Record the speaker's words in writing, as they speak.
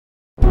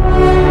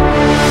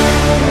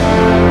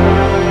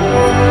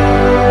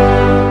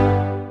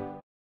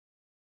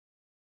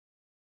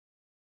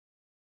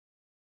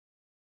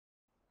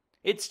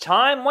It's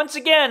time once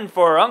again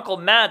for Uncle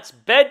Matt's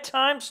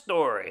bedtime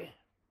story.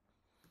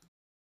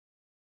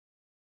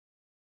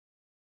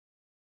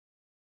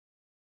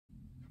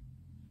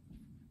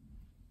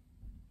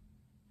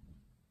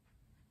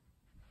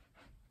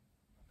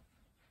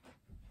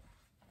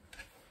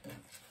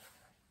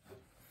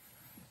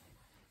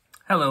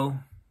 Hello,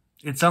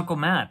 it's Uncle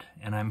Matt,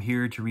 and I'm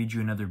here to read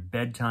you another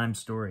bedtime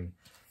story.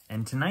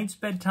 And tonight's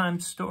bedtime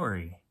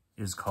story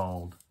is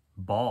called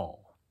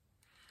Ball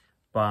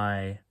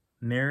by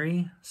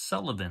Mary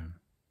Sullivan.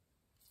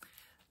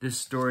 This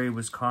story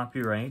was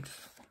copyright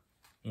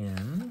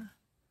in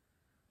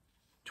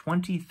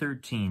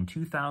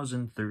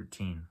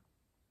 2013.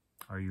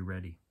 Are you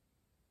ready?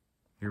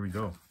 Here we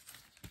go.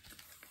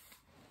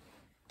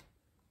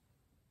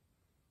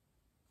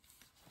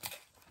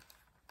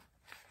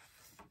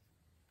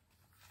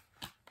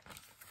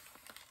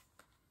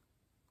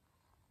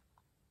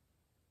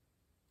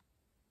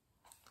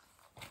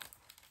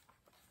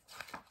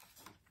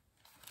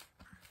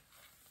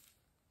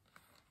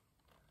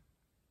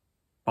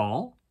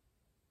 Ball,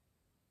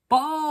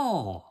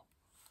 ball.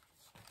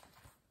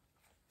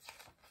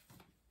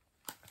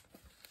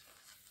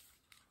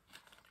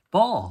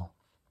 Ball,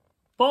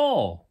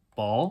 ball,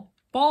 ball,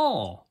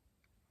 ball.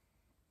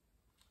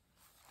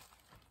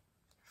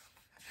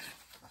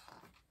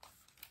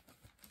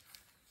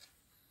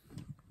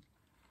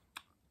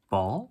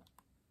 Ball,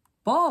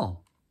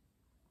 ball,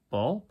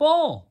 ball,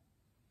 ball.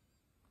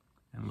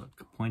 And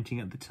look, pointing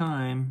at the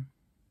time.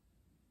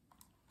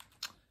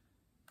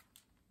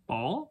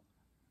 Ball.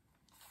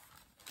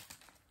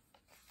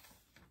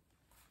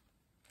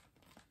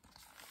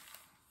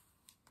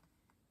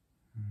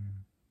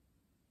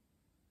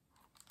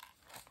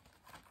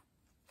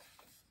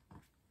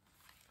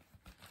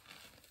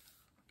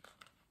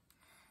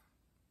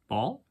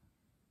 Ball,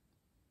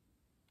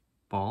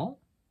 ball,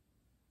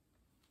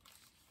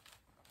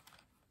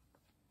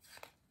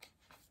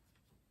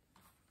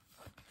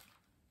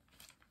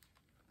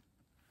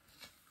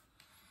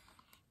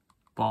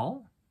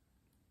 ball,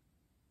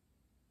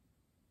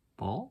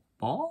 ball,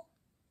 ball.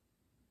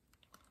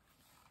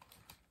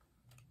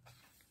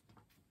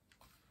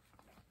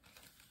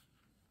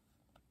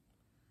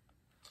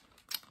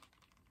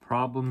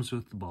 Problems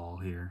with the ball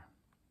here.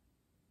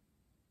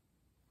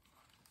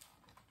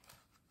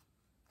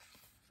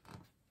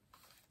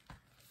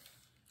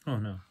 Oh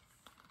no.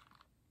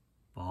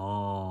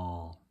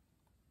 Ball.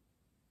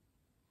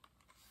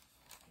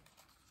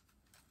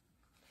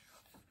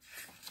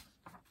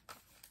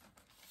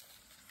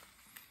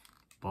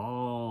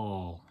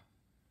 Ball.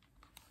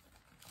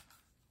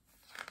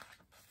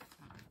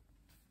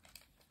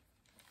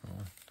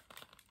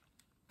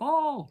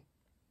 Ball.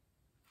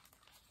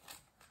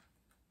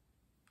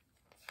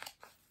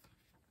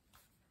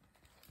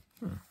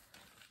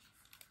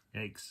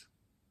 Yikes.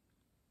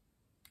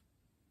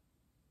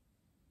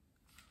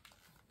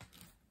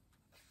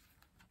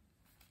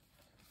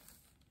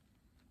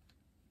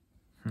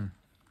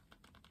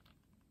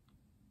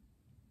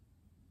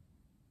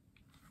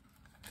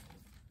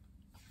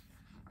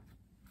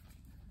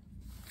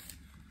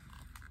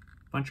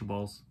 Bunch of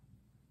balls.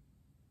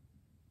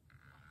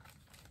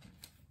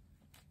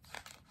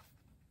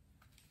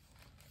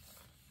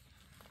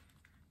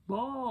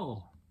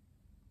 Ball.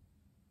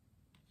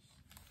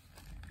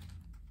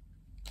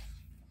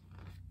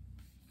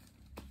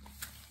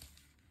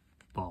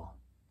 Ball.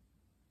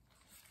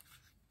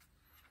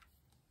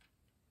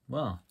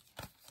 Well,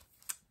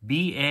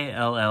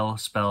 B-A-L-L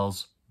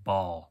spells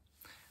ball.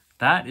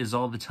 That is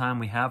all the time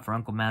we have for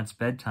Uncle Matt's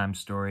bedtime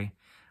story.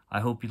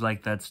 I hope you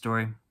liked that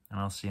story, and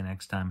I'll see you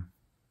next time.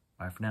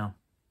 Bye for now.